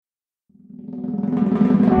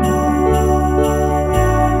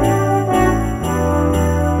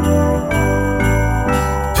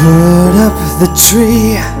up the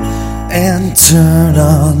tree and turn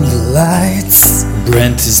on the lights.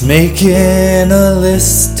 Brent is making a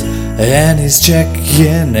list and he's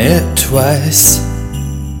checking it twice.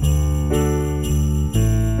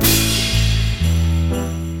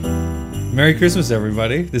 Merry Christmas,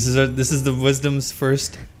 everybody. This is the Wisdom's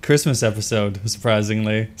first Christmas episode,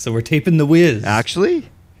 surprisingly. So we're taping the Wiz. Actually?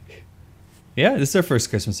 Yeah, this is our first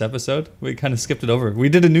Christmas episode. We kind of skipped it over. We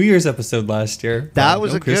did a New Year's episode last year. That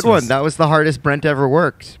was a good one. That was the hardest Brent ever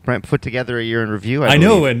worked. Brent put together a year in review, I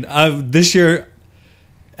know, believe. and this year,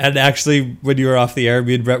 and actually, when you were off the air,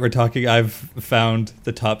 me and Brent were talking, I've found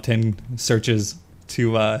the top 10 searches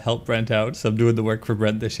to help Brent out. So I'm doing the work for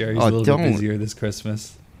Brent this year. He's a little bit busier this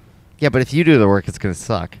Christmas. Yeah, but if you do the work, it's going to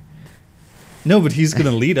suck. No, but he's going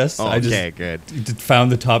to lead us. Okay, good.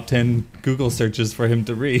 Found the top 10 Google searches for him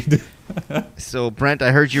to read. So, Brent,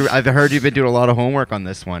 I've heard you've been doing a lot of homework on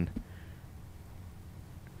this one.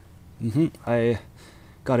 Mm-hmm. I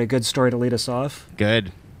got a good story to lead us off.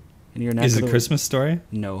 Good. In your neck Is it a Christmas story?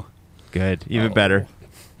 No. Good. Even better.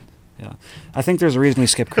 Yeah. I think there's a reason we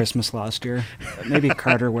skipped Christmas last year. Maybe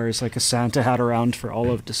Carter wears like a Santa hat around for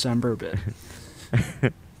all of December, but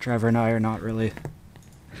Trevor and I are not really.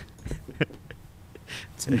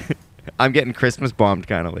 I'm getting Christmas bombed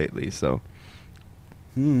kind of lately, so.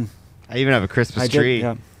 I even have a Christmas tree.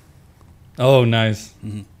 Yeah. Oh, nice.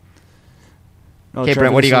 Mm-hmm. Okay,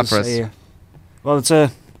 Brent, what do you got for us? Well, it's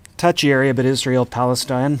a touchy area, but Israel,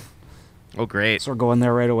 Palestine. Oh, great. So we're going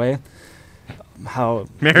there right away. How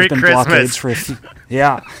Merry been Christmas. Blockades for a few,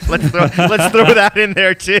 yeah. Let's throw that in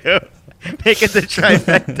there, too. Make it the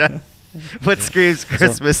trifecta. What screams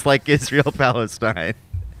Christmas like Israel, Palestine?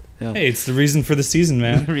 Yeah. Hey, it's the reason for the season,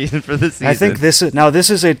 man. The reason for the season. I think this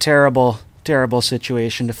is a terrible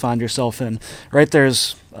situation to find yourself in. Right,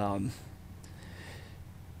 there's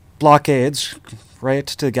blockades, right,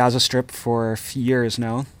 to the Gaza Strip for years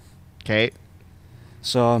now. Okay.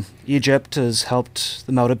 So Egypt has helped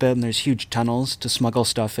them out a bit, and there's huge tunnels to smuggle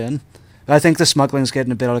stuff in. But I think the smuggling's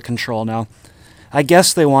getting a bit out of control now. I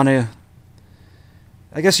guess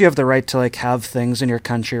you have the right to like have things in your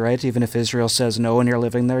country, right? Even if Israel says no and you're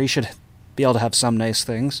living there, you should be able to have some nice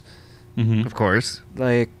things. Mm-hmm. Of course.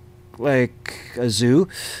 Like a zoo.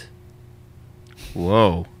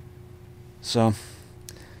 Whoa. So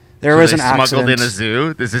there was an accident. Smuggled in a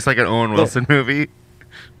zoo? Is this like an Owen Wilson movie?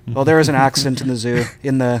 Well, there was an accident in the zoo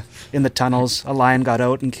in the tunnels. A lion got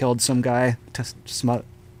out and killed some guy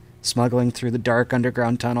smuggling through the dark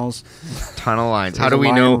underground tunnels. Tunnel lines. So how do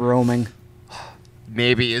we know? Roaming.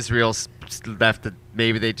 Maybe Israel left it.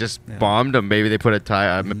 Maybe they just bombed them. Maybe they put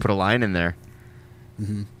a line in there.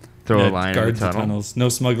 Mm-hmm. Throw a line in the the tunnels. No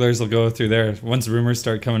smugglers will go through there. Once rumors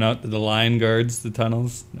start coming out that the line guards the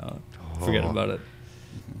tunnels, no, forget about it.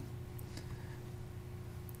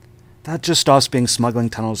 That just stops being smuggling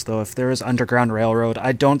tunnels, though. If there is underground railroad,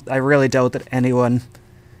 I really doubt that anyone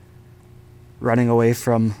running away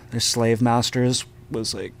from their slave masters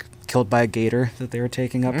was like killed by a gator that they were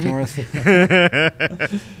taking up north.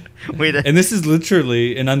 And this is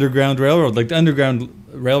literally an underground railroad. Like the underground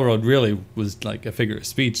railroad really was like a figure of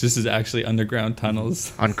speech. This is actually underground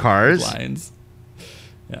tunnels on cars, lines.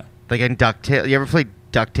 Yeah, like in DuckTales. You ever played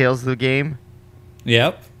DuckTales, the game?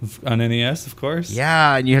 Yep, on NES, of course.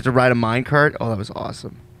 Yeah, and you have to ride a minecart. Oh, that was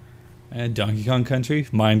awesome. And Donkey Kong Country,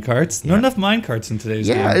 minecarts. Not enough minecarts in today's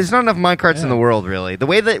game. Yeah, there's not enough minecarts in the world, really. The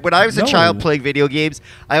way that when I was a child playing video games,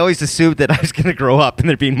 I always assumed that I was going to grow up and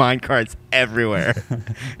there'd be minecarts everywhere.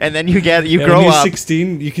 And then you grow when you're up.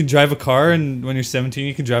 16, you can drive a car, and when you're 17,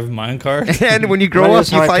 you can drive a minecart. And when you grow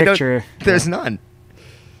up, you find out there's none.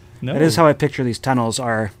 No. That is how I picture these tunnels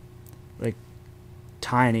are, like,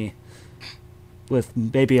 tiny. With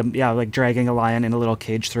maybe like dragging a lion in a little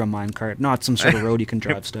cage through a minecart, not some sort of road you can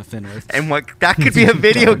drive stuff in with. And that could be a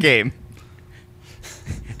video game.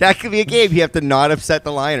 That could be a game. You have to not upset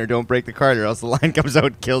the lion or don't break the cart, or else the lion comes out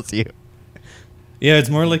and kills you. Yeah, it's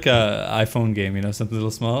more like a iPhone game, something a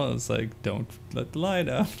little small. It's like, don't let the lion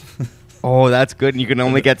out. Oh, that's good. And you can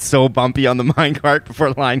only get so bumpy on the minecart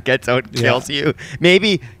before the lion gets out and kills you.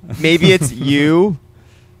 Maybe it's you.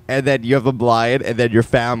 And then you have a lion, and then your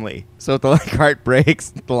family. So if the cart breaks,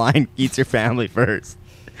 the lion eats your family first,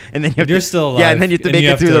 and then you're still alive. Yeah, and then you have to make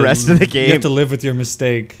it through the rest of the game. You have to live with your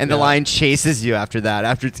mistake. And the lion chases you after that.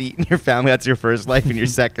 After it's eaten your family, that's your first life, and your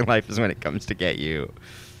second life is when it comes to get you.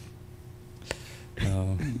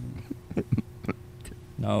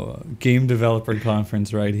 No, game developer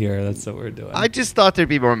conference right here. That's what we're doing. I just thought there'd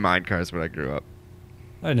be more minecars when I grew up.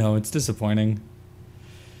 I know, it's disappointing.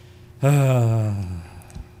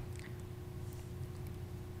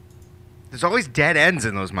 There's always dead ends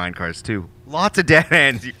in those minecarts too. Lots of dead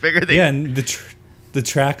ends. You figure they... Yeah, and the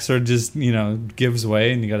tracks are just, gives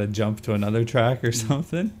way and you got to jump to another track or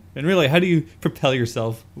something. And really, how do you propel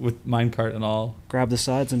yourself with minecart and all? Grab the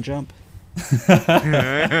sides and jump.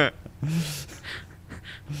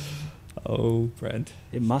 Oh, Brent.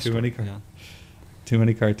 It must Too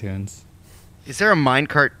many cartoons. Is there a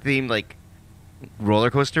minecart themed like roller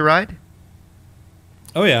coaster ride?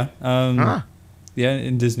 Oh yeah. Yeah,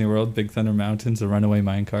 in Disney World, Big Thunder Mountain's a runaway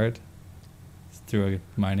minecart through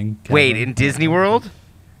a mining cavern. Wait, in Disney World?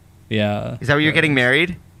 Yeah. Is that where you're getting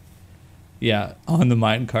married? Yeah, on the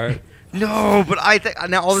minecart. No, but I think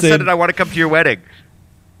now all of a sudden I want to come to your wedding.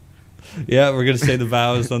 Yeah, we're gonna say the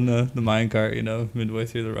vows on the minecart. Midway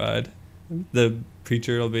through the ride, the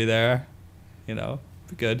preacher will be there.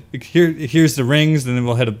 Be good. Here's the rings, and then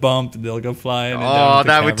we'll hit a bump, and they'll go flying. Oh,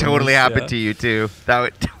 that would totally happen to you too. That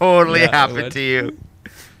would totally happen to you.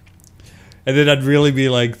 And then I'd really be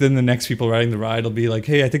like, then the next people riding the ride will be like,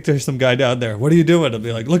 hey, I think there's some guy down there. What are you doing? I'll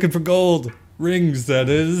be like, looking for gold rings. That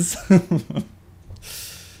is.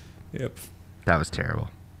 Yep. That was terrible.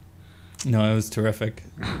 No, it was terrific.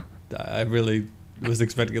 I really was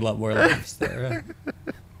expecting a lot more laughs there.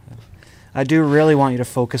 I do really want you to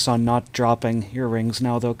focus on not dropping your rings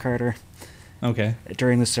now, though, Carter. Okay.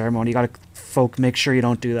 During the ceremony, you got to make sure you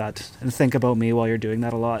don't do that, and think about me while you're doing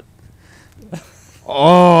that a lot.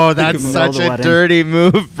 Oh, that's such a dirty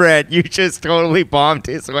move, Brent. You just totally bombed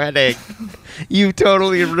his wedding. You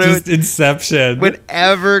totally ruined. Just Inception.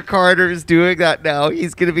 Whenever Carter's doing that now,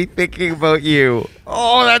 he's going to be thinking about you.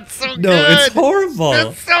 Oh, that's so good. No, it's horrible.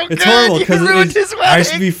 That's so good. It's horrible because you ruined his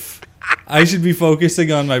wedding. I should be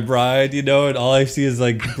focusing on my bride, and all I see is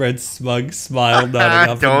like Brent's smug smile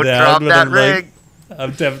nodding up and down. Don't drop that ring.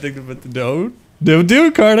 I'm tempting to put the don't do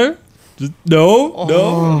it, Carter. Just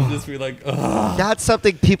no. Just be like, ugh. That's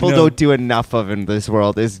something people don't do enough of in this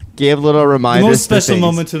world, is give little reminders. The most special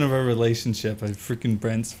moment in our relationship, freaking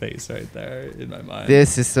Brent's face right there in my mind.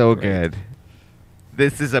 This is so good.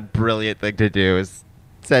 This is a brilliant thing to do, is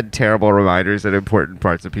send terrible reminders at important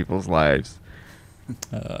parts of people's lives.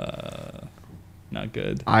 Not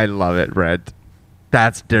good. I love it, Brent.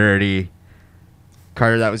 That's dirty.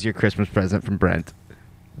 Carter, that was your Christmas present from Brent.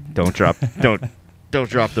 Don't drop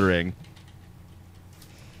the ring.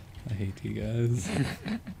 I hate you guys.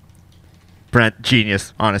 Brent,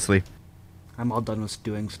 genius, honestly. I'm all done with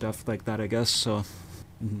doing stuff like that, I guess, so...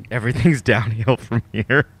 Everything's downhill from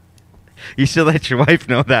here. You should let your wife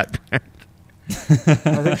know that, Brent.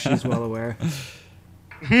 I think she's well aware.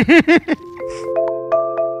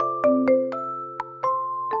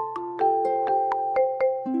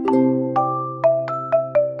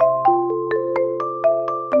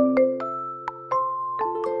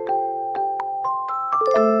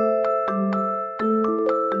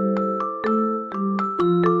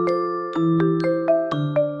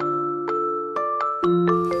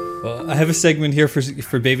 I have a segment here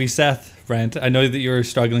for baby Seth, Brent. I know that you were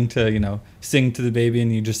struggling to, sing to the baby,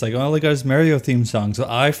 and you just like, all I got is Mario theme songs. So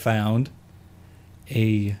I found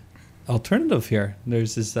a alternative here.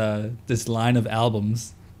 There's this line of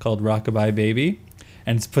albums called Rockabye Baby,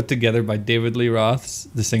 and it's put together by David Lee Roth,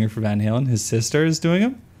 the singer for Van Halen. His sister is doing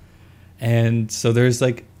them. And so there's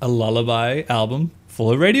like a lullaby album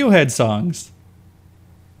full of Radiohead songs.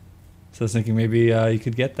 So I was thinking maybe you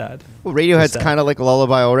could get that. Well, Radiohead's kind of like a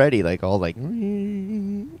lullaby already, like all like.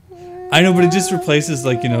 I know, but it just replaces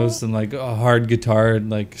some hard guitar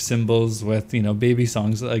like cymbals with baby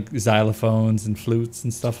songs like xylophones and flutes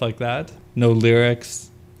and stuff like that. No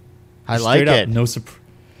lyrics. I like it.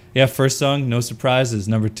 Yeah, first song, No Surprises.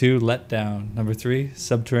 Number 2, Let Down. Number 3,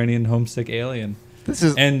 Subterranean Homesick Alien. This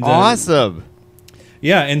is awesome.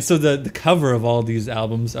 Yeah, and so the cover of all these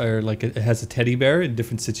albums are like it has a teddy bear in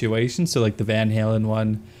different situations. So like the Van Halen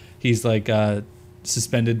one, he's like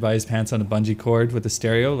suspended by his pants on a bungee cord with a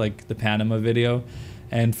stereo, like the Panama video.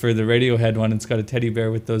 And for the Radiohead one, it's got a teddy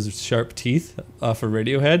bear with those sharp teeth off of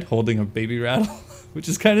Radiohead holding a baby rattle, which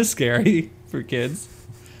is kind of scary for kids.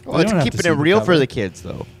 Well, it's keeping it real for the kids,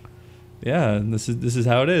 though. Yeah, and this is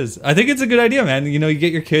how it is. I think it's a good idea, man. You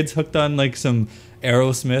get your kids hooked on like some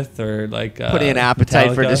Aerosmith or like putting an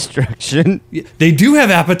Appetite Metallica. For Destruction. Yeah, they do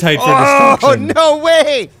have Appetite for Destruction. Oh, no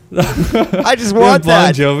way! I just want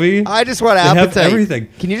that. Bon Jovi. I just want They Appetite. have everything.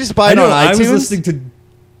 Can you just buy it on iTunes? I was listening to...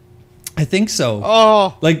 I think so.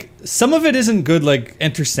 Oh. Like, some of it isn't good, like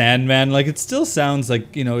Enter Sandman. Like, it still sounds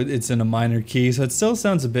like, it's in a minor key, so it still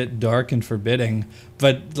sounds a bit dark and forbidding.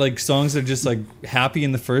 But, like, songs that are just, like, happy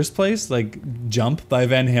in the first place, like Jump by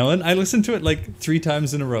Van Halen, I listened to it, like, 3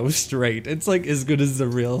 times in a row straight. It's, like, as good as the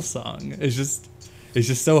real song. It's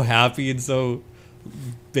just so happy and so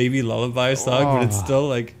baby lullaby song, but it's still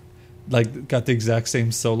like got the exact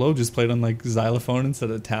same solo, just played on like xylophone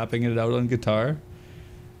instead of tapping it out on guitar.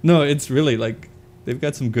 No, it's really like they've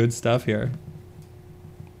got some good stuff here.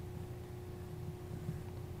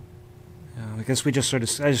 I guess I just sort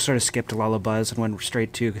of skipped lullabies and went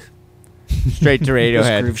straight to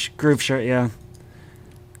Radiohead. groove shirt, yeah.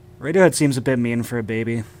 Radiohead seems a bit mean for a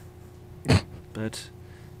baby, but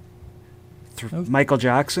Michael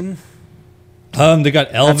Jackson. They got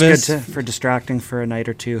Elvis. That's good for distracting for a night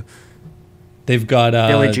or two. They've got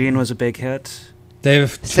Billie Jean was a big hit.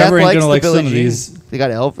 Trevor ain't gonna like some of these. They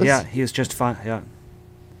got Elvis. Yeah, he was just fun. Yeah.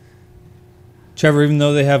 Trevor, even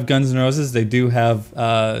though they have Guns N' Roses, they do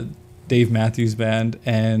have Dave Matthews Band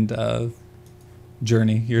and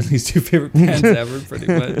Journey. Your least two favorite bands ever, pretty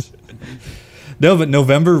much. No, but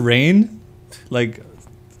November Rain, like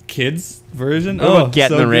kids version.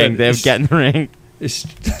 Get in the Ring. They have Get in the Ring.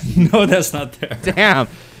 No, that's not there. Damn.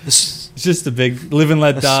 It's just a big Live and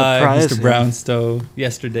Let Die, Mr. Brownstow,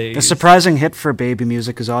 Yesterday. A surprising hit for baby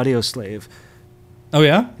music is Audio Slave. Oh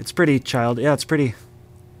yeah? It's pretty it's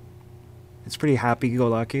pretty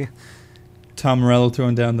happy-go-lucky. Tom Morello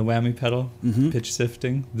throwing down the whammy pedal, pitch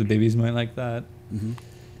shifting. The babies might like that. Mm-hmm.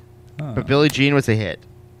 But Billie Jean was a hit.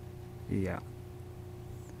 Yeah.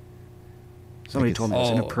 Somebody told me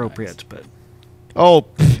it's inappropriate, but... Oh,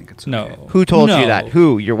 I think it's okay. No. Who told you that?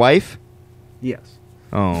 Who? Your wife? Yes.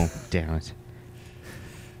 Oh, damn it.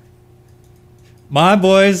 My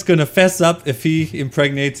boy's going to fess up if he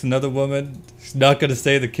impregnates another woman. He's not going to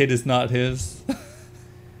say the kid is not his.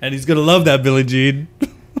 And he's going to love that Billie Jean.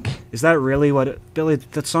 Is that really what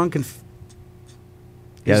that song can... Is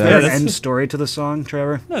Yeah, there an end story to the song,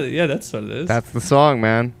 Trevor? No, yeah, that's what it is. That's the song,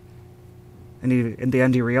 man. And in the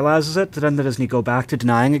end he realizes it? Then doesn't he go back to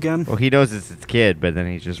denying again? Well, he knows it's his kid, but then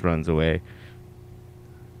he just runs away.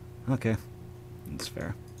 Okay. That's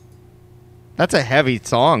fair. That's a heavy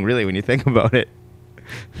song, really, when you think about it.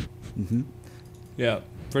 Mm-hmm. Yeah,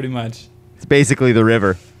 pretty much. It's basically the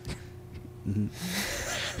river. Mm-hmm.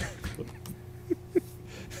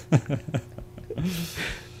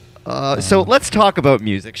 So let's talk about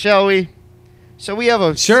music, shall we? So we have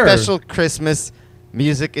a special Christmas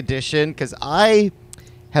music edition, because I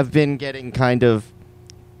have been getting kind of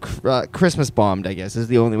Christmas bombed, I guess, is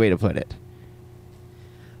the only way to put it.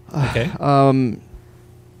 Okay.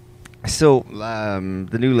 So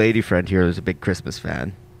the new lady friend here is a big Christmas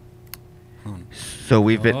fan. So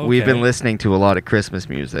we've been listening to a lot of Christmas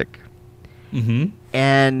music. Mm-hmm.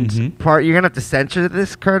 And you're gonna have to censor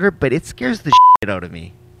this, Carter, but it scares the shit out of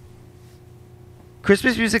me.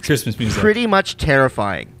 Christmas music pretty much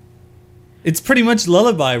terrifying. It's pretty much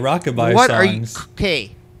lullaby, rockabye what songs. Are you...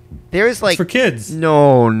 Okay. There's like... It's for kids.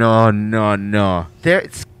 No.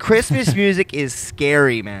 Christmas music is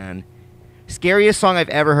scary, man. Scariest song I've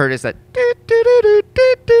ever heard is that...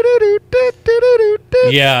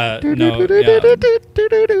 Yeah, no,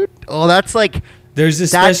 yeah. Oh, that's like... There's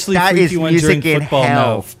especially that freaky one during football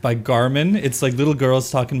hell. now by Garmin. It's like little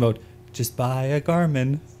girls talking about, just buy a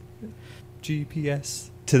Garmin GPS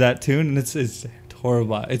to that tune, and it's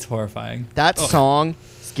horrible. It's horrifying. That song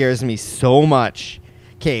scares me so much.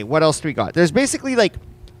 Okay, what else do we got? There's basically like,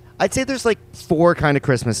 I'd say there's like 4 kind of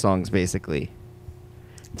Christmas songs, basically.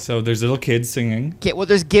 So there's little kids singing. Okay, well,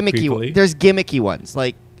 there's gimmicky ones.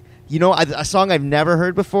 Like, you know, a song I've never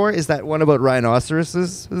heard before is that one about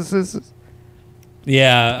rhinoceroses.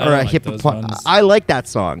 Yeah, or a hippopotamus. I like that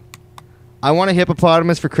song. I Want a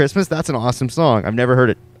Hippopotamus for Christmas. That's an awesome song. I've never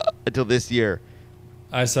heard it until this year.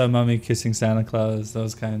 I Saw Mommy Kissing Santa Claus.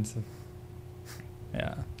 Those kinds of.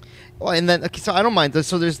 Yeah. Well, and then so I don't mind.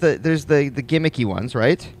 So there's the gimmicky ones,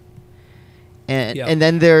 right? And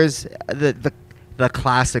then there's the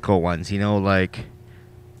classical ones. You know, like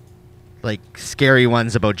scary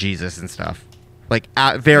ones about Jesus and stuff. Like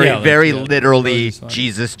very literally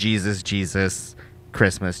Jesus.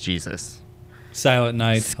 Christmas Jesus. Silent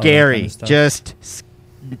Night. Scary. Kind of just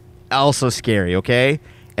also scary, okay?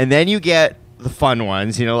 And then you get the fun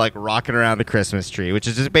ones, you know, like Rocking Around the Christmas Tree, which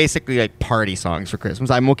is just basically like party songs for Christmas.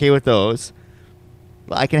 I'm okay with those.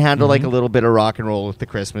 I can handle like a little bit of rock and roll with the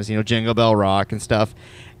Christmas, you know, Jingle Bell Rock and stuff.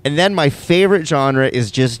 And then my favorite genre is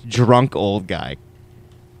just drunk old guy.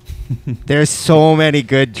 There's so many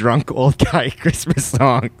good drunk old guy Christmas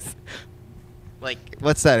songs. Like,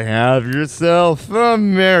 what's that? Have yourself a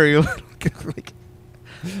merry little...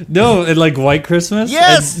 No, and like White Christmas?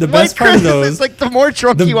 Yes! And the best part of those... Like, the more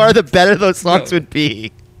drunk you are, the better those songs would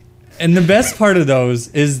be. And the best part of those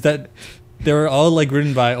is that they were all like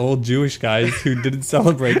written by old Jewish guys who didn't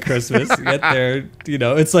celebrate Christmas. Yet they're,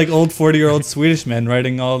 it's like old 40-year-old Swedish men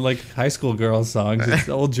writing all like high school girl songs. It's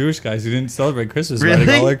old Jewish guys who didn't celebrate Christmas writing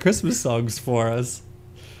all our Christmas songs for us.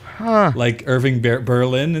 Huh. Like Irving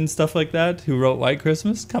Berlin and stuff like that, who wrote White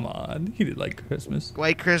Christmas. Come on, he did like Christmas.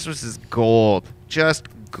 White Christmas is gold, just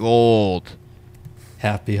gold.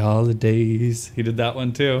 Happy Holidays. He did that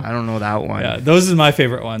one too. I don't know that one. Yeah, those are my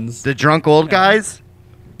favorite ones. The drunk old guys.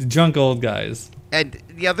 The drunk old guys. And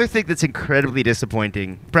the other thing that's incredibly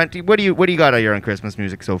disappointing, Brent, what do you got on your own Christmas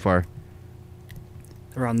music so far?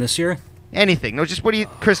 Around this year? Anything? No, just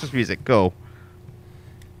Christmas music? Go.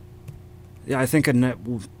 Yeah, I think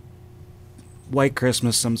White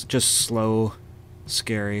Christmas, some just slow,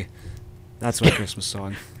 scary. That's my Christmas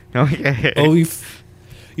song. Okay. Oh,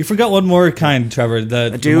 you forgot one more kind, Trevor.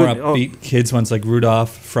 The more upbeat kids ones like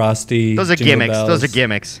Rudolph, Frosty. Those are Jingle gimmicks. Bells. Those are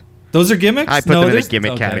gimmicks. Those are gimmicks? I put them in the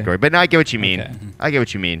gimmick category, but now I get what you mean. Okay. I get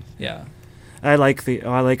what you mean. Yeah. I like the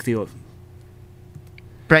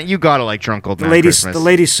Brent, you gotta like Drunk Old Man Christmas. The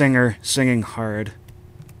lady singer singing hard,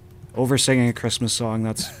 over singing a Christmas song.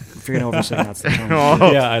 That's if you're gonna over sing, that's the song.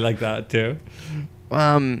 Oh. Yeah, I like that too.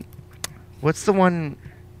 What's the one?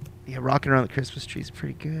 Yeah, Rocking Around the Christmas Tree is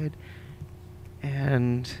pretty good.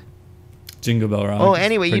 And Jingle Bell Rock. oh,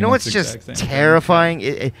 anyway, you know what's just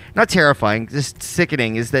terrifying? Not terrifying, just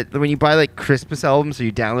sickening, is that when you buy like Christmas albums or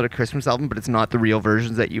you download a Christmas album, but it's not the real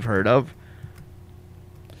versions that you've heard of.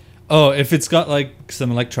 Oh, if it's got like some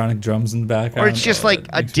electronic drums in the background. Or it's just like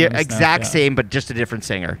exact same, but just a different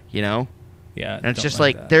singer, you know? Yeah. And it's just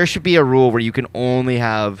like there should be a rule where you can only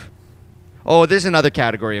have... Oh, there's another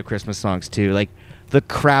category of Christmas songs too, like the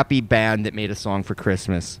crappy band that made a song for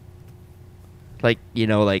Christmas. Like,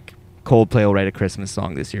 like Coldplay will write a Christmas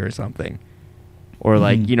song this year or something. Or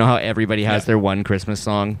like, you know how everybody has their one Christmas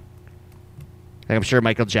song? Like I'm sure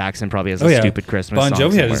Michael Jackson probably has a stupid Christmas song. Bon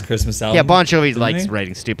Jovi had his Christmas album. Yeah, Bon Jovi likes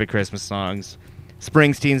writing stupid Christmas songs.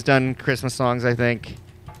 Springsteen's done Christmas songs, I think.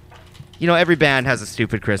 Every band has a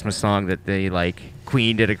stupid Christmas song that they like.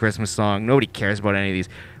 Queen did a Christmas song. Nobody cares about any of these.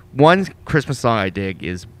 One Christmas song I dig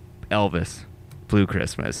is Elvis, Blue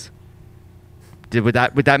Christmas. Would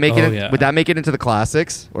that make it? Would that make it into the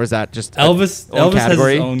classics, or is that just Elvis? Elvis has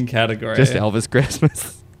his own category. Just Elvis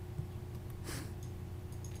Christmas.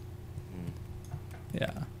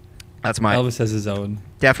 Yeah, that's my Elvis has his own.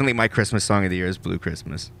 Definitely, my Christmas song of the year is Blue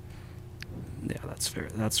Christmas. Yeah, that's fair.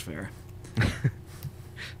 That's fair.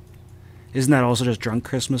 Isn't that also just Drunk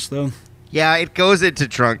Christmas though? Yeah, it goes into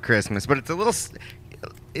Drunk Christmas, but it's a little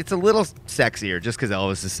sexier just because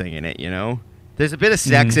Elvis is singing it. There's a bit of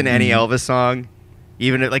sex in any Elvis song.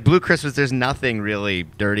 Even like Blue Christmas, there's nothing really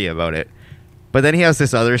dirty about it. But then he has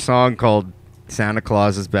this other song called Santa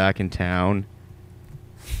Claus is Back in Town.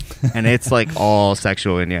 And it's like all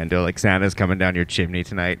sexual innuendo. Like Santa's coming down your chimney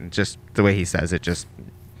tonight. And just the way he says it, just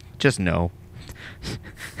no.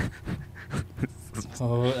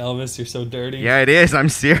 Oh, Elvis, you're so dirty. Yeah, it is. I'm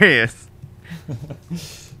serious.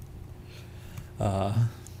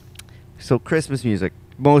 So Christmas music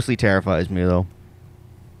mostly terrifies me, though.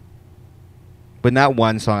 But that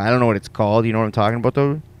one song, I don't know what it's called. You know what I'm talking about,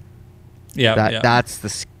 though? Yeah, That's the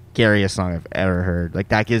scariest song I've ever heard. Like,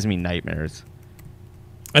 that gives me nightmares.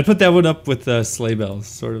 I'd put that one up with Sleigh Bells,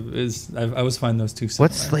 sort of. I always find those two similar.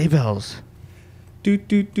 What's Sleigh Bells? Do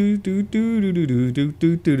do do do do do do do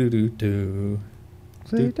do do do do.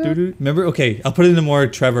 Remember? Okay, I'll put it in a more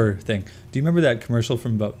Trevor thing. Do you remember that commercial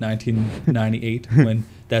from about 1998 when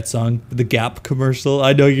that song, the Gap commercial?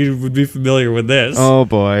 I know you would be familiar with this. Oh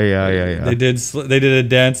boy, yeah. They did a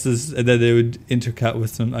dance, and then they would intercut with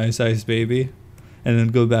some Ice Ice Baby, and then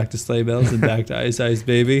go back to Sleigh Bells and back to Ice Ice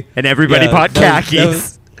Baby. And everybody bought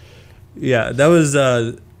khakis. That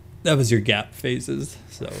was your Gap phases.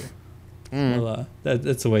 So, well,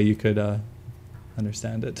 that's the way you could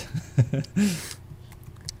understand it.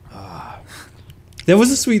 That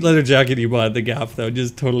was a sweet leather jacket you bought at the Gap, though.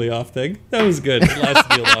 Just totally off thing. That was good. It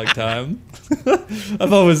lasted me a long time.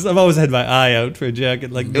 I've always had my eye out for a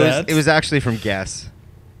jacket like that. It was actually from Guess.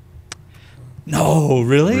 No,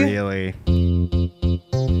 really? Really.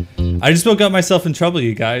 I just about got myself in trouble,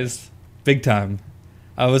 you guys. Big time.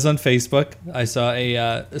 I was on Facebook. I saw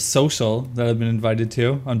a social that I've been invited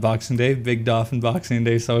to on Boxing Day, Big Dolphin Boxing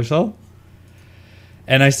Day social.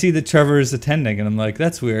 And I see that Trevor is attending, and I'm like,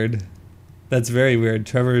 that's weird. That's very weird.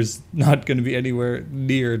 Trevor's not going to be anywhere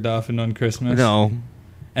near Dolphin on Christmas. No.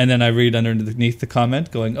 And then I read underneath the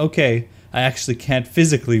comment going, okay, I actually can't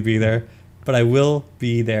physically be there, but I will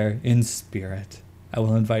be there in spirit. I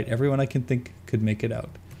will invite everyone I can think could make it out.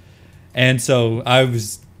 And so I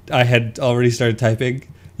had already started typing,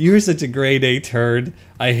 You're such a grade A turd.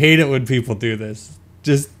 I hate it when people do this.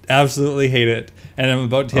 Just absolutely hate it. And I'm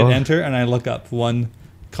about to hit enter, and I look up one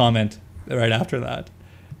comment right after that.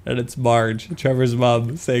 And it's Marge, Trevor's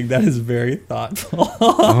mom, saying that is very thoughtful.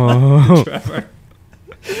 Trevor.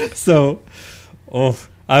 So,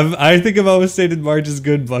 I think I've always stayed in Marge's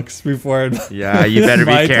good books before. Yeah, you better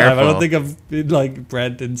be careful. I don't think I've been like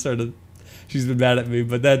Brent and sort of she's been mad at me,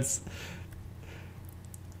 but that's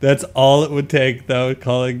all it would take, though,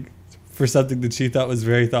 calling for something that she thought was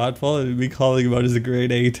very thoughtful, and me calling him out as a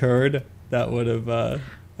grade A turd. That would have,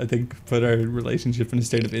 I think, put our relationship in a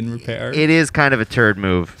state of in repair. It is kind of a turd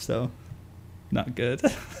move. So, not good.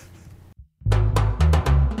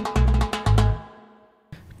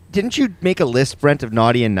 Didn't you make a list, Brent, of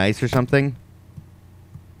naughty and nice or something?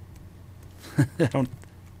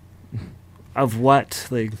 Of what?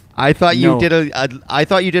 Like, I thought you did I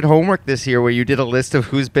thought you did homework this year where you did a list of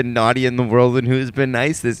who's been naughty in the world and who's been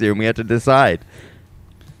nice this year, and we had to decide.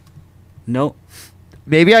 No.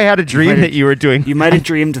 Maybe I had a dream that you were doing. You might have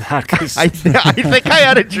dreamed that. Cause I think I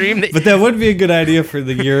had a dream that. But that would be a good idea for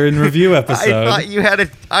the year in review episode.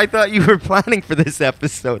 I thought you were planning for this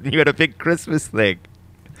episode, and you had a big Christmas thing.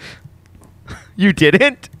 You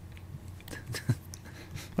didn't?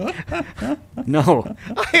 No.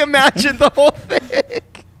 I imagined the whole thing.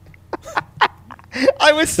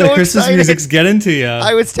 I was so the Christmas excited. music's getting to you.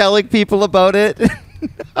 I was telling people about it.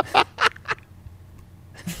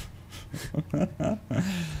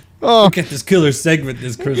 Look at this killer segment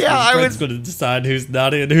this Christmas. Yeah, I was going to decide who's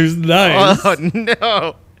naughty and who's nice. Oh,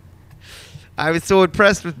 no. I was so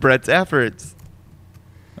impressed with Brett's efforts.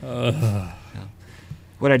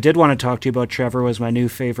 What I did want to talk to you about, Trevor, was my new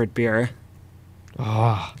favorite beer.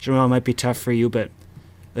 Which I know it might be tough for you, but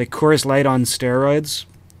like Coors Light on steroids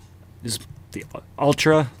is the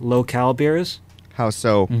ultra low-cal beers. How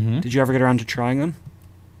so? Mm-hmm. Did you ever get around to trying them?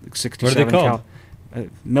 Like 67 what are they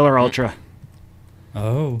called? Miller Ultra.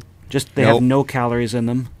 Oh. Just they have no calories in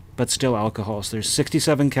them, but still alcohol. So there's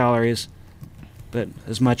 67 calories, but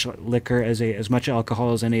as much liquor as much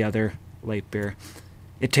alcohol as any other light beer.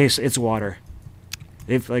 It's water.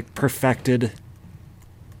 They've like perfected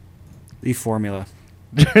the formula.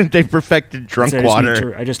 They perfected drunk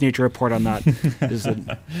water. I just need to report on that.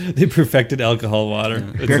 They perfected alcohol water.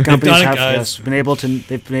 Yeah. Beer companies have been able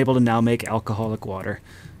to now make alcoholic water.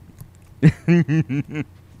 You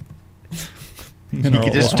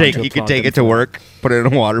could just take it to work, put it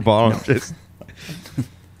in a water bottle. No. Just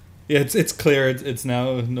yeah, it's clear. It's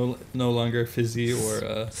now no longer fizzy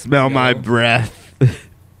or smell my breath.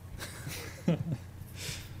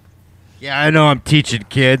 Yeah, I know I'm teaching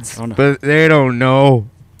kids, but they don't know.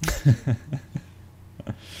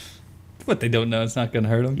 What they don't know, it's not going to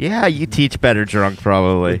hurt them. Yeah, you teach better drunk,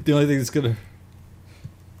 probably. The only thing that's going to...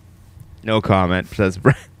 No comment, says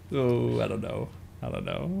Brent. Oh, I don't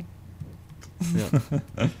know.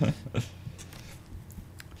 Yeah.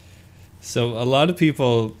 So a lot of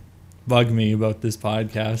people bug me about this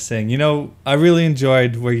podcast saying, I really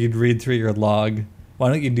enjoyed where you'd read through your log. Why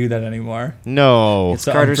don't you do that anymore? No. It's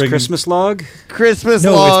Carter's Christmas log? Christmas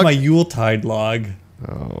log? No, it's my Yuletide log.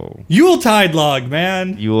 Oh. Yuletide log,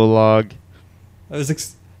 man! Yule log. I was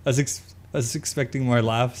expecting more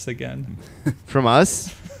laughs again. From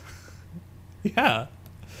us? Yeah.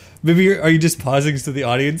 Maybe are you just pausing so the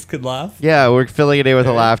audience could laugh? Yeah, we're filling it in with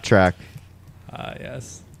a laugh track.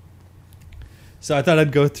 Yes. So I thought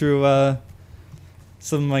I'd go through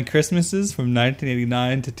some of my Christmases from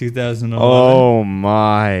 1989 to 2011. Oh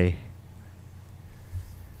my!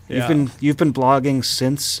 Yeah. You've been blogging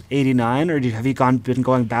since '89, or have you been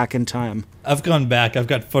going back in time? I've gone back. I've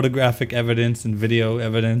got photographic evidence and video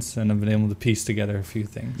evidence, and I've been able to piece together a few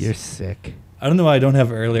things. You're sick. I don't know why I don't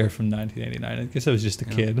have earlier from 1989. I guess I was just a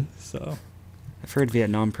kid. So I've heard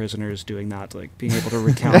Vietnam prisoners doing that, like being able to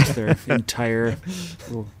recount their entire,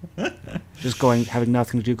 having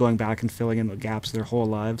nothing to do, going back and filling in the gaps of their whole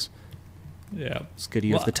lives. Yeah, it's good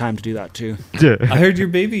you have the time to do that too. I heard your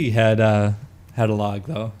baby had a log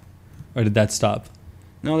though, or did that stop?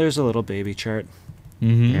 No, there's a little baby chart.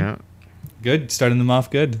 Mm-hmm. Yeah, good. Starting them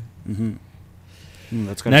off good. Mm-hmm.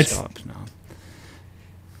 That's gotta stop now.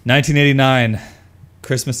 1989,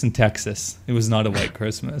 Christmas in Texas. It was not a white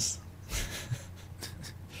Christmas.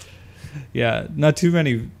 Yeah, not too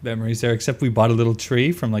many memories there, except we bought a little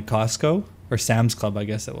tree from like Costco or Sam's Club, I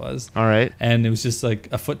guess it was. All right. And it was just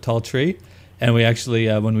like a foot tall tree. And we actually,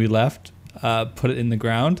 when we left, put it in the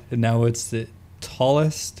ground. And now it's the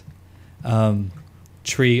tallest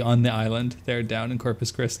tree on the island there down in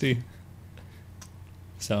Corpus Christi.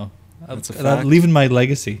 So that's a fact. Leaving my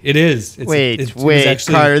legacy. It is. Wait,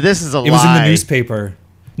 Carter, this is a lie. It was in the newspaper.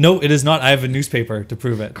 No, it is not. I have a newspaper to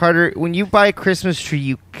prove it. Carter, when you buy a Christmas tree,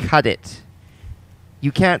 you cut it.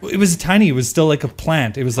 You can't. It was tiny. It was still like a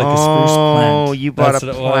plant. It was like a spruce plant. Oh, you bought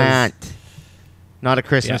a plant. Not a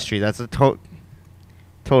Christmas tree. That's a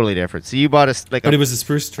totally different. So you bought but it was a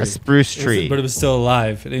spruce tree. A spruce tree. But it was still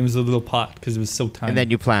alive. It was a little pot because it was so tiny. And then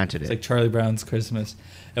you planted it. It's like Charlie Brown's Christmas.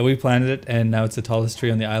 And we planted it, and now it's the tallest tree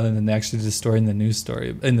on the island, and they actually did a story in the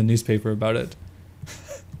newspaper about it.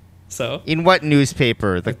 So. In what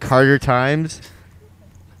newspaper? The Carter Times?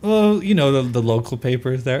 Well, you know, the local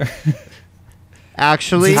papers there.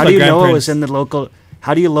 Actually? How do you know it was in the local...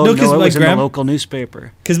 How do you know it was in the local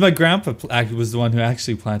newspaper? Because my grandpa was the one who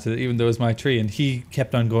actually planted it, even though it was my tree, and he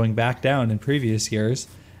kept on going back down in previous years,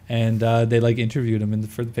 and they like interviewed him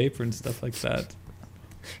for the paper and stuff like that.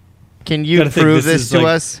 Can you prove this to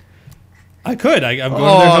us? I could. I'm going to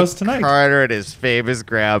their house tonight. Carter and his famous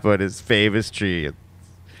grandpa and his famous tree.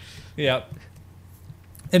 Yeah.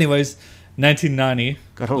 Anyways, 1990.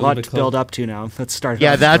 Got a lot to build up to now. Let's start.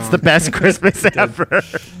 Yeah, that's the best Christmas ever.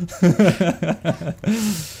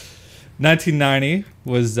 1990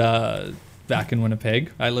 was back in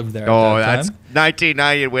Winnipeg. I lived there. Oh, at that that's time.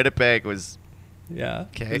 1990 in Winnipeg was. Yeah,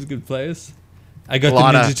 okay. It was a good place. I got the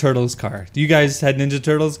Ninja Turtles car. You guys had Ninja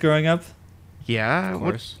Turtles growing up? Yeah, of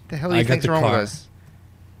course. What the hell do you think's wrong with us?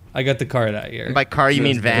 I got the car that year. And by car, you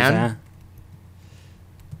mean van?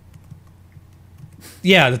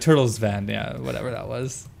 Yeah, the Turtles van. Yeah, whatever that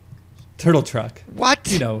was. Turtle truck.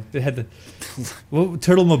 What? You know, it had the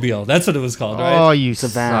Turtle Mobile. That's what it was called, right? Oh, you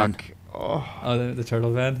suck. Oh, the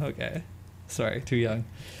Turtle van? Okay. Sorry, too young.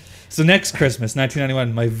 So next Christmas,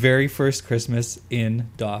 1991, my very first Christmas in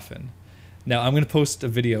Dauphin. Now, I'm going to post a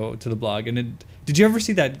video to the blog. And did you ever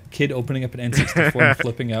see that kid opening up an N64 and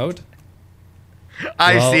flipping out?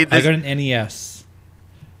 I've seen this. I got an NES.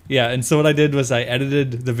 Yeah, and so what I did was I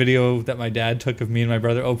edited the video that my dad took of me and my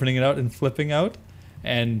brother opening it out and flipping out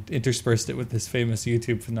and interspersed it with this famous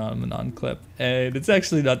YouTube phenomenon clip. And it's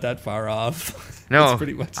actually not that far off. No,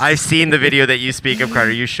 pretty much I've seen the video that you speak of,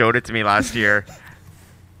 Carter. You showed it to me last year.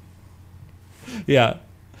 Yeah,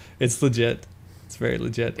 it's legit. It's very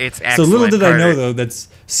legit. It's excellent. So little did Carter. I know, though, that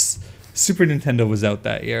Super Nintendo was out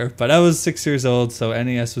that year. But I was 6 years old, so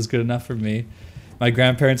NES was good enough for me. My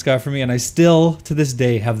grandparents got it for me, and I still, to this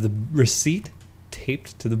day, have the receipt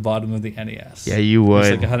taped to the bottom of the NES. Yeah, you would.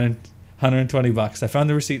 It's like $120. I found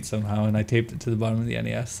the receipt somehow, and I taped it to the bottom of the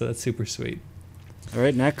NES, so that's super sweet. All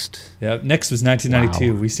right, next. Yeah, next was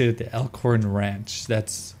 1992. Wow. We stayed at the Elkhorn Ranch.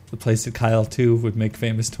 That's the place that Kyle 2 would make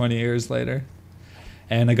famous 20 years later.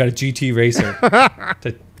 And I got a GT Racer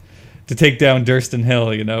to take down Durston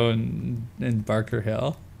Hill, you know, and Barker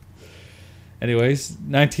Hill. Anyways,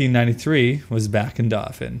 1993 was back in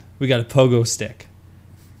Dauphin. We got a pogo stick,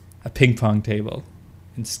 a ping pong table,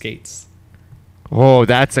 and skates. Oh,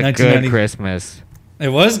 that's a good Christmas. It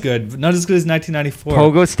was good, but not as good as 1994.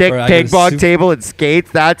 Pogo stick, ping pong table, and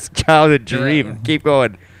skates. That's childhood dream. Yeah. Keep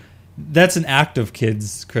going. That's an active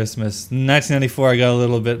kid's Christmas. In 1994, I got a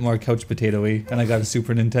little bit more couch potato-y, and I got a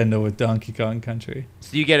Super Nintendo with Donkey Kong Country.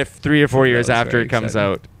 So you get it 3 or 4 years after it comes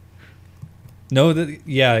out. No,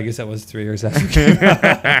 yeah, I guess that was 3 years after it came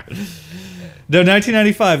out. No,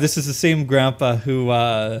 1995, this is the same grandpa who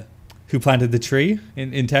planted the tree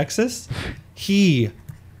in Texas. He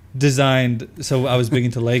designed, so I was big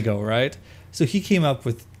into Lego, right? So he came up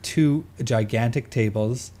with 2 gigantic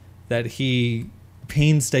tables that he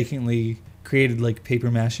painstakingly created, like paper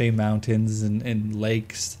mache mountains and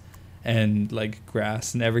lakes and like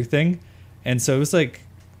grass and everything. And so it was like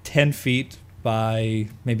 10 feet by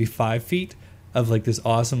maybe 5 feet of like this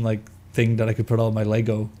awesome like thing that I could put all my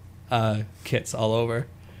Lego kits all over.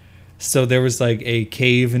 So there was like a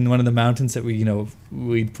cave in one of the mountains that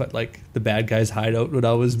we'd put like the bad guys' hideout would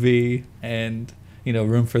always be, and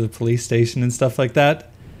room for the police station and stuff like that.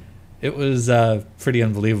 It was pretty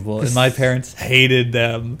unbelievable, and my parents hated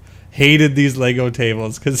these Lego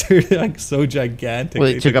tables because they're like so gigantic.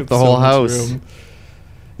 Well, they took up the whole house. Room.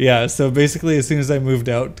 Yeah, so basically, as soon as I moved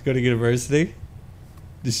out to go to university,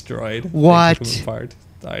 destroyed. What? They took them apart.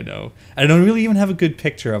 I know. I don't really even have a good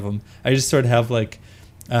picture of them. I just sort of have like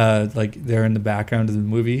they're in the background of the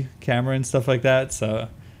movie camera and stuff like that. So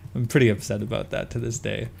I'm pretty upset about that to this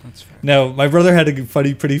day. That's fair. Now, my brother had a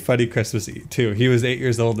pretty funny Christmas too. He was 8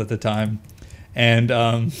 years old at the time,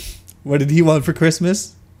 and what did he want for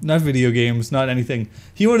Christmas? Not video games, not anything.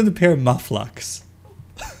 He wanted a pair of mufflocks.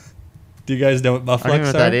 Do you guys know what mufflocks are? I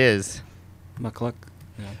don't know what that is. Muckluck.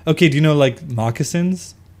 Yeah. Okay, do you know like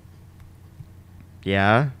moccasins?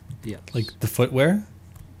 Yeah. Yeah. Like the footwear?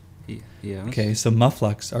 Yeah. Okay, so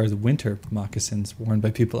mufflocks are the winter moccasins worn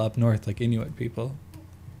by people up north, like Inuit people.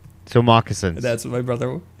 So moccasins. That's what my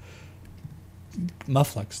brother.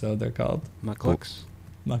 Mufflux, though they're called. Mucklux.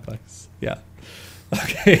 Mucklux. Yeah.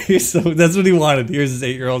 Okay, so that's what he wanted. Here's this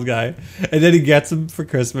 8-year-old guy, and then he gets them for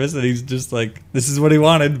Christmas, and he's just like, "This is what he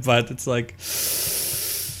wanted," but it's like,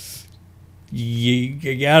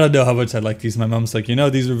 yeah, I don't know how much I like these. My mom's like,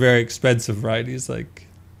 these are very expensive, right? He's like,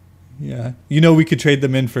 yeah, we could trade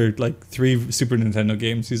them in for like 3 Super Nintendo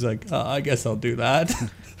games. He's like, I guess I'll do that. So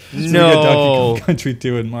we got Donkey Kong Country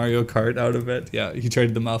 2 and Mario Kart out of it. Yeah, he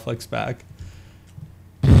traded the Mufflux back.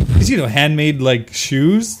 Because, handmade, like,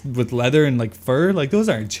 shoes with leather and, like, fur, like, those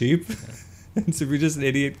aren't cheap. And so if you're just an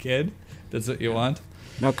idiot kid, that's what you want.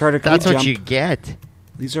 Now, Carter, that's what you get.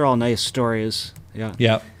 These are all nice stories. Yeah.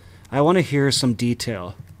 Yeah. I want to hear some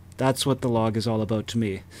detail. That's what the log is all about to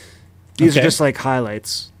me. These are just, like,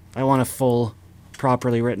 highlights. I want a full,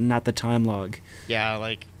 properly written at the time log. Yeah,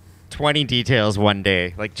 like, 20 details one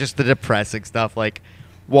day. Like, just the depressing stuff, like,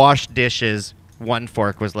 wash dishes, 1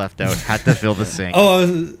 fork was left out, had to fill the sink.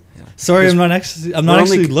 Oh, sorry, I'm not actually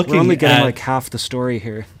looking. We're only getting like half the story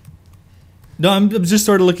here. No, I'm just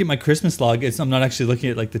sort of looking at my Christmas log. I'm not actually looking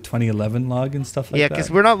at like the 2011 log and stuff like that. Yeah, because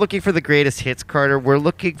we're not looking for the greatest hits, Carter. We're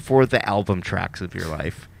looking for the album tracks of your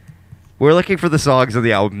life. We're looking for the songs of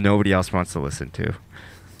the album nobody else wants to listen to.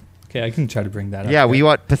 Okay, I can try to bring that up. Yeah, we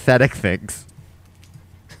want pathetic things.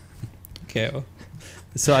 Okay,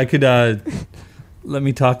 so I could let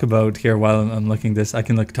me talk about here while I'm looking this. I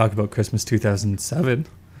can talk about Christmas 2007.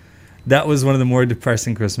 That was one of the more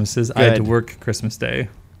depressing Christmases. Good. I had to work Christmas Day.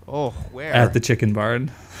 Oh, where? At the chicken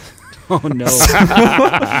barn. Oh, no. Did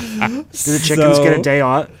the chickens get a day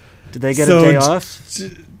off? Did they get a day off?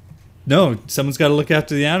 No, someone's got to look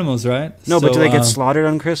after the animals, right? No, but do they get slaughtered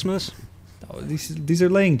on Christmas? Oh, these are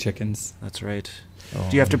laying chickens. That's right. Oh,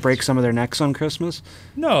 do you have to break some of their necks on Christmas?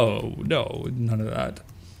 No, none of that.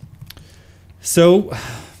 So,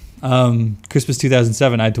 Christmas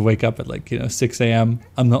 2007, I had to wake up at 6 a.m.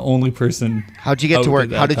 I'm the only person. How'd you get to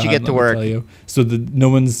work? How did you get to work? So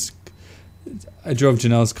I drove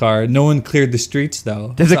Janelle's car. No one cleared the streets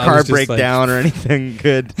though. Did the car break down or anything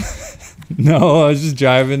good? No, I was just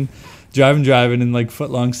driving in like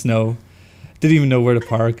foot-long snow. Didn't even know where to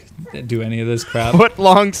park, do any of this crap.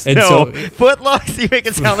 Foot-long snow. Foot-long, so you make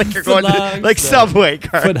it sound like you're going to like Subway,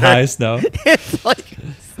 Carter. Foot-high snow. It's like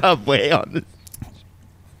Subway on the...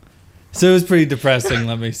 So it was pretty depressing,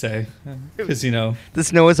 let me say. Because, the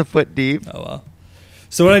snow is a foot deep. Oh, well.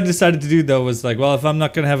 So what I decided to do, though, was if I'm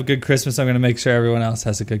not going to have a good Christmas, I'm going to make sure everyone else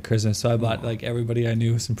has a good Christmas. So I bought, everybody I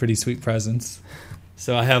knew some pretty sweet presents.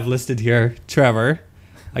 So I have listed here, Trevor,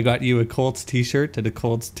 I got you a Colts t-shirt and a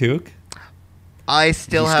Colts toque. I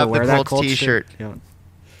still have the Colts t-shirt. Yeah.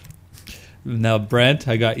 Now, Brent,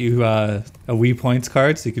 I got you a Wii Points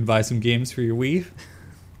card so you could buy some games for your Wii.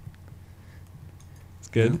 It's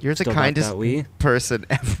good. You're the kindest person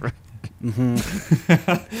ever.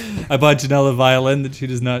 Mm-hmm. I bought Janelle a violin that she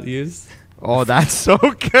does not use. Oh, that's so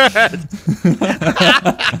good.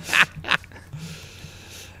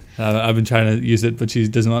 I've been trying to use it, but she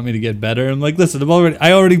doesn't want me to get better. I'm like, listen,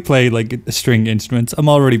 I already play string instruments. I'm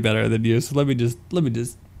already better than you, so let me just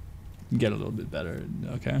get a little bit better.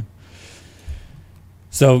 Okay.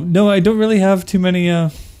 So no, I don't really have too many.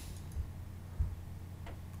 I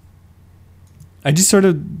just sort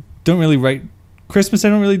of don't really write Christmas. I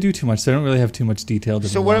don't really do too much. So I don't really have too much detail.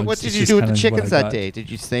 So what did you do with the chickens that day?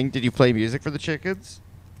 Did you sing? Did you play music for the chickens?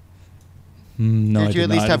 No, I did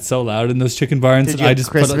not. It's so loud in those chicken barns. Did you have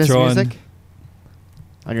Christmas music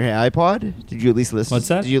on your iPod? Did you at least listen? What's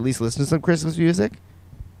that? Did you at least listen to some Christmas music?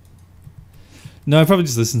 No, I probably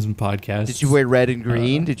just listened to some podcasts. Did you wear red and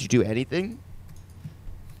green? Did you do anything?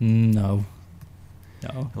 No.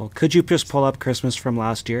 Well, could you just pull up Christmas from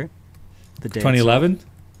last year? The day 2011?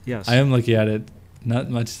 Yes. I am looking at it.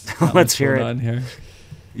 Not much. Let's hear it. On here.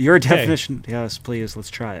 Your definition. Yes, please.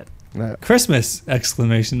 Let's try it. Christmas!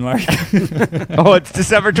 Exclamation mark. Oh, it's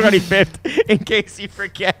December 25th, in case you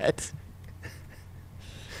forget.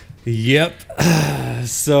 Yep.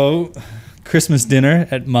 So, Christmas dinner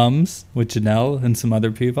at Mum's with Janelle and some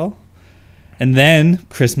other people. And then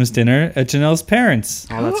Christmas dinner at Janelle's parents.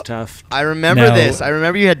 Oh, that's tough. I remember this. I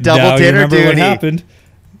remember you had double dinner duty. What happened?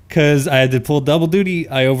 Because I had to pull double duty.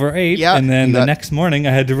 I overate. Yep, and then the next morning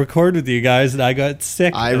I had to record with you guys and I got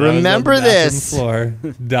sick. I remember this. Floor,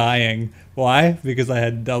 dying. Why? Because I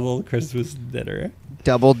had double Christmas dinner.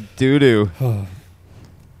 Double doo-doo.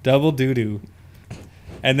 Double doo-doo.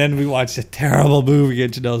 And then we watched a terrible movie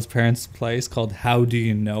at Janelle's parents' place called How Do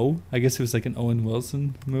You Know? I guess it was like an Owen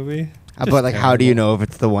Wilson movie. But how do you know if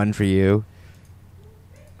it's the one for you?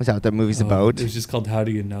 Was that what that movie's about? It was just called How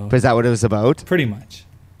Do You Know? But is that what it was about? Pretty much.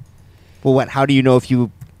 Well, how do you know if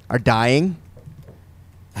you are dying.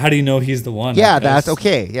 How do you know he's the one? Yeah, that's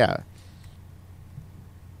okay. Yeah.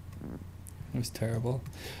 It was terrible.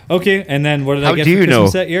 Okay, and then what did I get for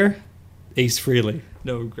Christmas that year? Ace Frehley.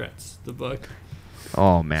 No Regrets, the book.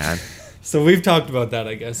 Oh, man. So we've talked about that,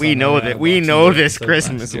 I guess. We know that. We know this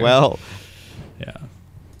Christmas well. Yeah.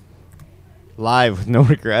 Live with no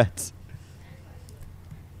regrets.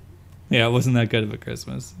 Yeah, it wasn't that good of a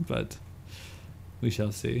Christmas, but we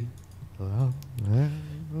shall see. Well,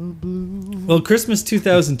 Christmas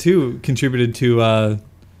 2002 contributed to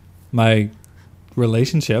my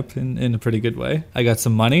relationship in a pretty good way. I got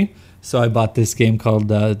some money, so I bought this game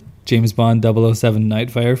called James Bond 007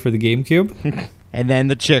 Nightfire for the GameCube. And then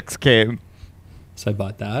the chicks came. So I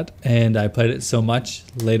bought that, and I played it so much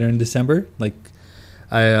later in December. Like,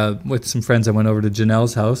 I with some friends, I went over to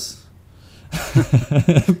Janelle's house.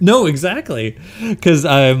 No, exactly, because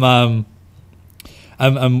I'm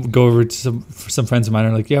go over to some friends of mine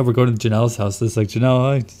are like, yeah, we're going to Janelle's house. It's like, Janelle,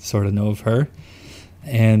 I sort of know of her,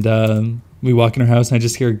 and we walk in her house, and I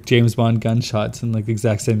just hear James Bond gunshots and like the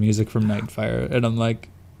exact same music from Nightfire, and I'm like,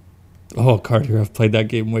 oh, Carter, I've played that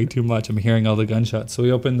game way too much. I'm hearing all the gunshots. So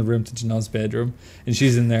we open the room to Janelle's bedroom, and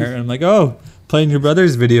she's in there, and I'm like, oh, playing your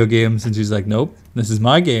brother's video games, and she's like, nope, this is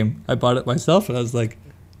my game. I bought it myself, and I was like,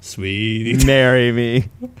 sweet. Marry me.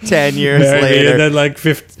 10 years later. And then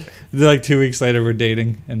like 2 weeks later, we're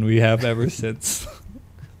dating, and we have ever since.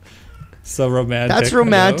 So romantic. That's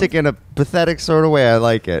romantic in a pathetic sort of way. I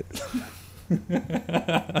like it.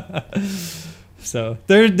 So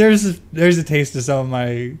there's a taste of some of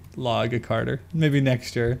my log of Carter. Maybe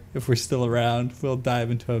next year, if we're still around, we'll dive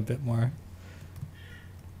into a bit more.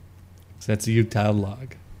 So that's a Utah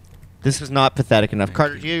log. This is not pathetic enough.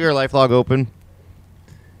 Carter, do you have your life log open?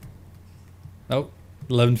 Oh,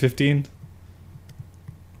 11:15.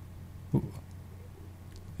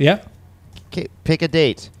 Yeah. Okay, pick a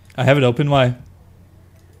date. I have it open. Why?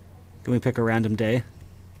 Can we pick a random day?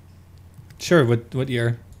 Sure. What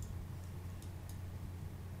year?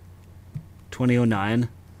 2009.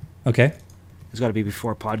 Okay. It's got to be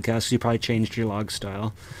before podcast. You probably changed your log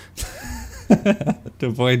style. To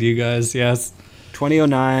avoid you guys, yes.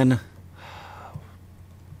 2009.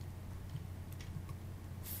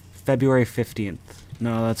 February 15th.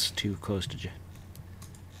 No, that's too close to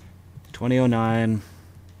 2009.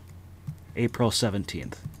 April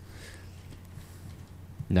 17th.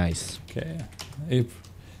 Nice. Okay.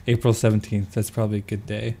 April 17th. That's probably a good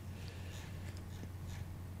day.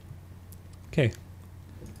 Okay.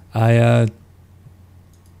 I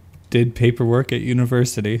did paperwork at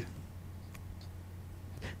university.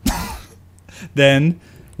 Then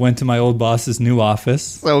went to my old boss's new office.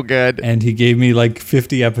 So good. And he gave me like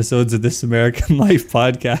 50 episodes of This American Life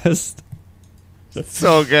podcast.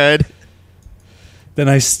 So good. Then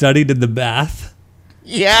I studied in the bath.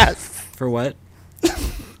 Yes. For what?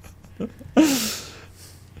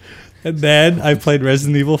 And then I played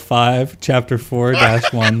Resident Evil 5, Chapter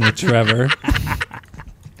 4-1 with Trevor.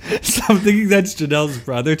 So I'm thinking that's Janelle's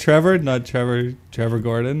brother, Trevor, not Trevor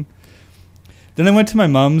Gordon. Then I went to my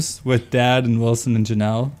mom's with Dad and Wilson and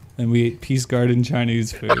Janelle, and we ate Peace Garden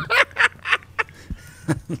Chinese food.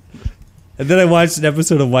 And then I watched an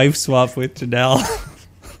episode of Wife Swap with Janelle.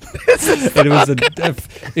 And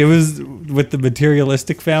it was with the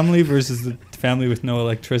materialistic family versus the family with no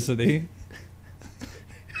electricity.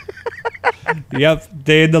 Yep,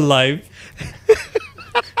 day in the life.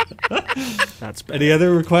 That's bad. Any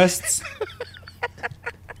other requests?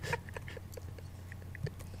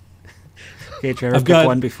 Okay, Trevor, pick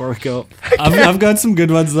one before we go. I've got some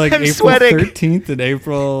good ones like I'm April sweating. 13th and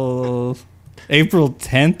April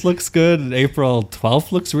 10th looks good, and April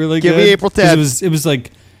 12th looks really good. Give me April 10th. It was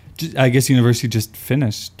like, I guess university just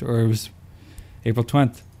finished, or it was April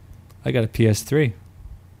 20th. I got a PS3.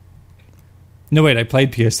 No, wait, I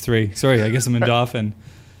played PS3. Sorry, I guess I'm in Dauphin.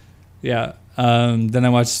 Yeah. Then I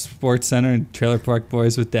watched Sports Center and Trailer Park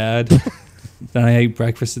Boys with Dad. Then I ate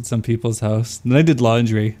breakfast at some people's house. Then I did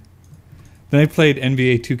laundry. Then I played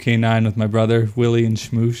NBA 2K9 with my brother, Willie and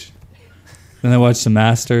Schmoosh. Then I watched the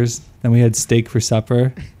Masters. Then we had steak for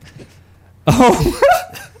supper. Oh!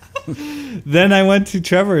 Then I went to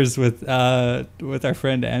Trevor's with our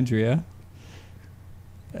friend Andrea.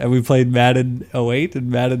 And we played Madden 08 and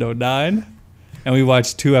Madden 09. And we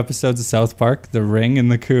watched 2 episodes of South Park, The Ring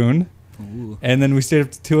and The Coon. Ooh. And then we stayed up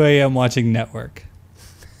to 2 a.m. watching Network.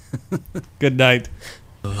 Good night.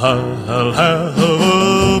 I'll have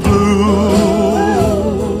a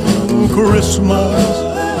blue Christmas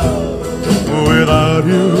without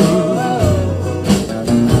you.